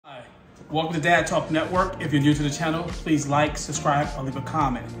Welcome to Dad Talk Network. If you're new to the channel, please like, subscribe, or leave a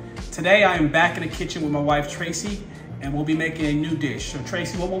comment. Today I am back in the kitchen with my wife Tracy, and we'll be making a new dish. So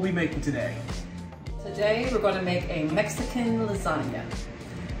Tracy, what will we be making today? Today we're going to make a Mexican lasagna.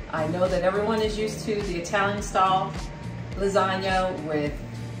 I know that everyone is used to the Italian style lasagna with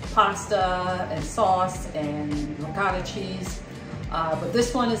pasta and sauce and ricotta cheese, but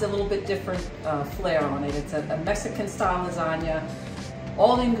this one is a little bit different flair on it. It's a Mexican style lasagna.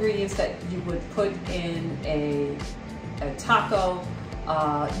 All the ingredients that you would put in a taco,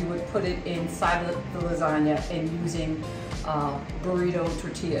 you would put it inside of the lasagna and using burrito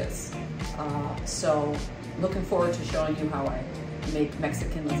tortillas. So looking forward to showing you how I make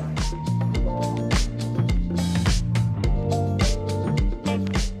Mexican lasagna.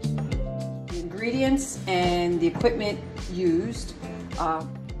 The ingredients and the equipment used.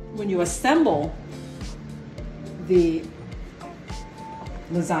 When you assemble the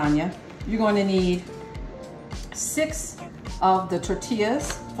lasagna, you're going to need 6 of the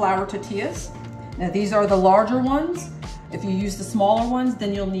tortillas, flour tortillas. Now these are the larger ones. If you use the smaller ones,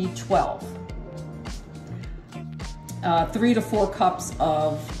 then you'll need 12. 3 to 4 cups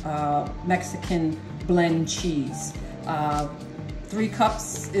of Mexican blend cheese. 3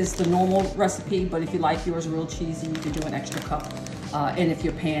 cups is the normal recipe, but if you like yours real cheesy, you can do an extra cup. And if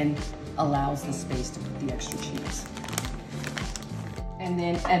your pan allows the space to put the extra cheese. And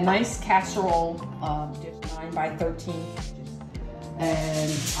then a nice casserole, just 9 by 13 inches,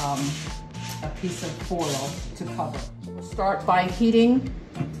 and a piece of foil to cover. We'll start by heating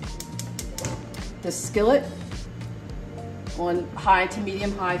the skillet on high to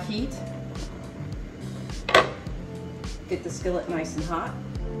medium high heat. Get the skillet nice and hot.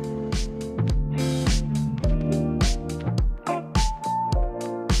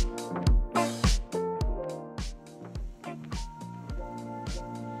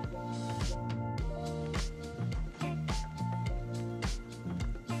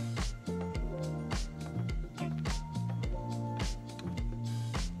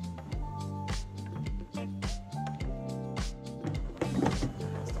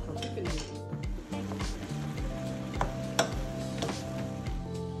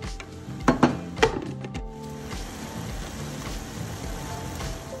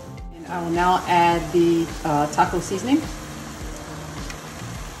 I will now add the taco seasoning.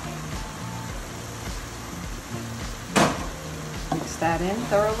 Mix that in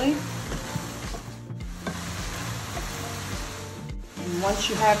thoroughly. And once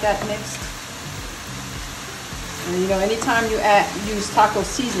you have that mixed, and you know, anytime you use taco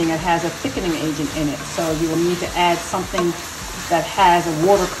seasoning, it has a thickening agent in it. So you will need to add something that has a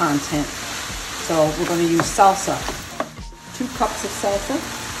water content. So we're going to use salsa. 2 cups of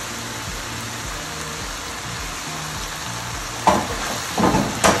salsa.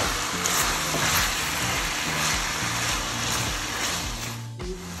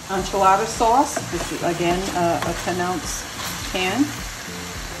 Enchilada sauce. This is again a 10-ounce can.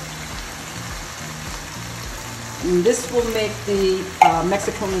 And this will make the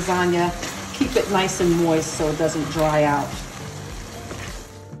Mexican lasagna, keep it nice and moist so it doesn't dry out.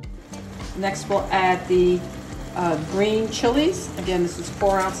 Next we'll add the green chilies. Again, this is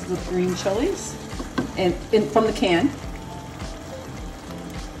 4 ounces of green chilies and from the can.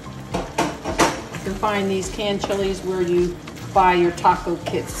 You can find these canned chilies where you buy your taco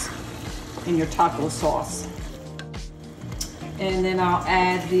kits and your taco sauce. And then I'll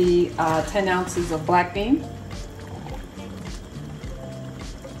add the 10 ounces of black bean.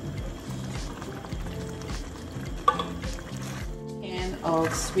 And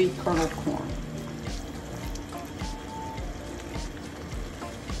of sweet kernel corn.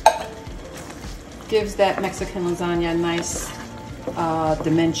 Gives that Mexican lasagna a nice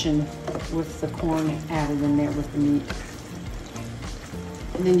dimension with the corn added in there with the meat.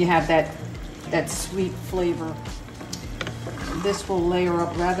 And then you have that sweet flavor. This will layer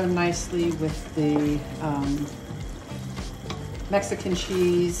up rather nicely with the Mexican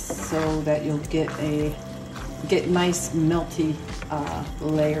cheese, so that you'll get nice melty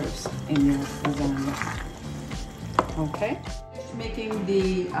layers in your lasagna. Okay, making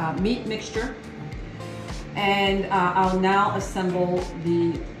the meat mixture, and I'll now assemble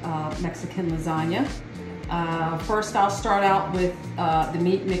the Mexican lasagna. First I'll start out with the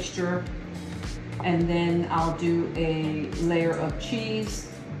meat mixture, and then I'll do a layer of cheese,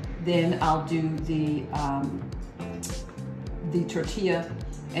 then I'll do the tortilla,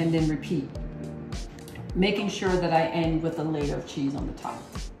 and then repeat, making sure that I end with a layer of cheese on the top.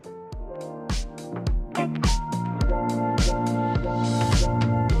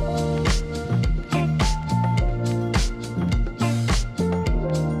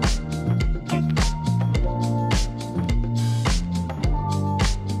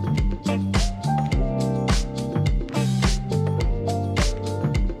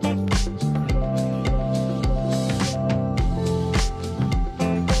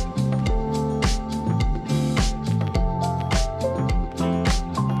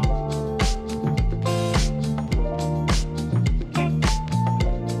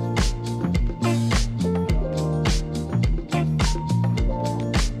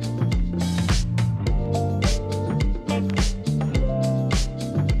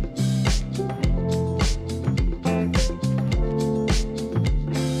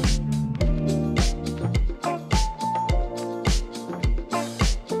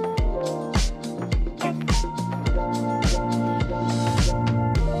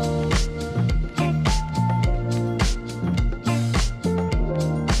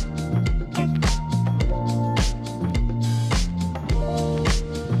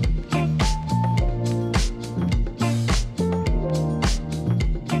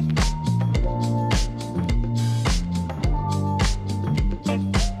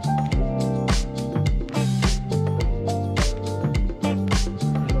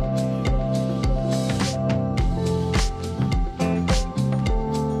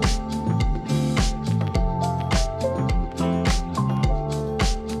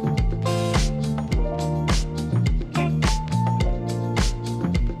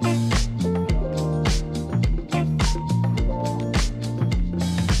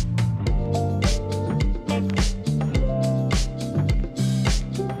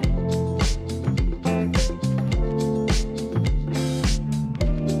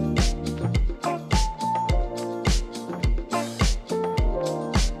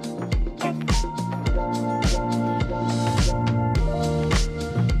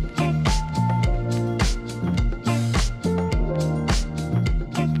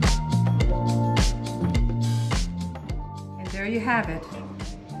 have it.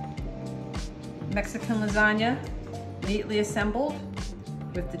 Mexican lasagna, neatly assembled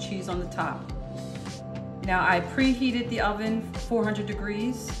with the cheese on the top. Now I preheated the oven 400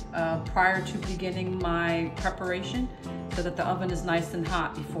 degrees prior to beginning my preparation so that the oven is nice and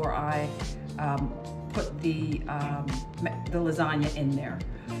hot before I put the lasagna in there.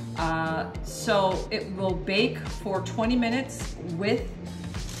 So it will bake for 20 minutes with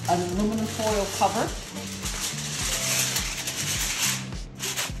an aluminum foil cover.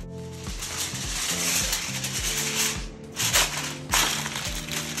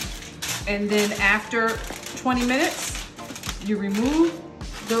 And then after 20 minutes, you remove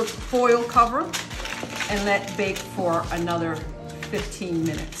the foil cover and let bake for another 15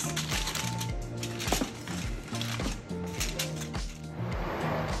 minutes.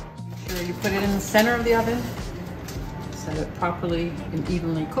 Make sure you put it in the center of the oven so that it properly and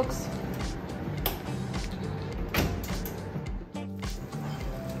evenly cooks.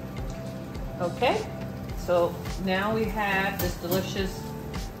 Okay, so now we have this delicious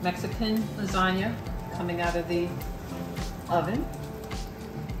Mexican lasagna coming out of the oven.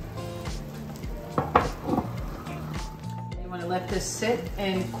 You want to let this sit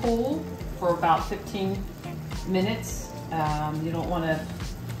and cool for about 15 minutes. You don't want to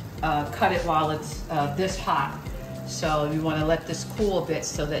cut it while it's this hot. So you want to let this cool a bit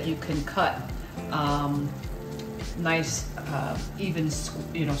so that you can cut nice even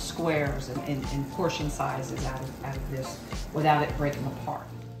squares and portion sizes out of this without it breaking apart.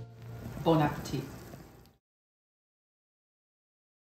 Bon appetit.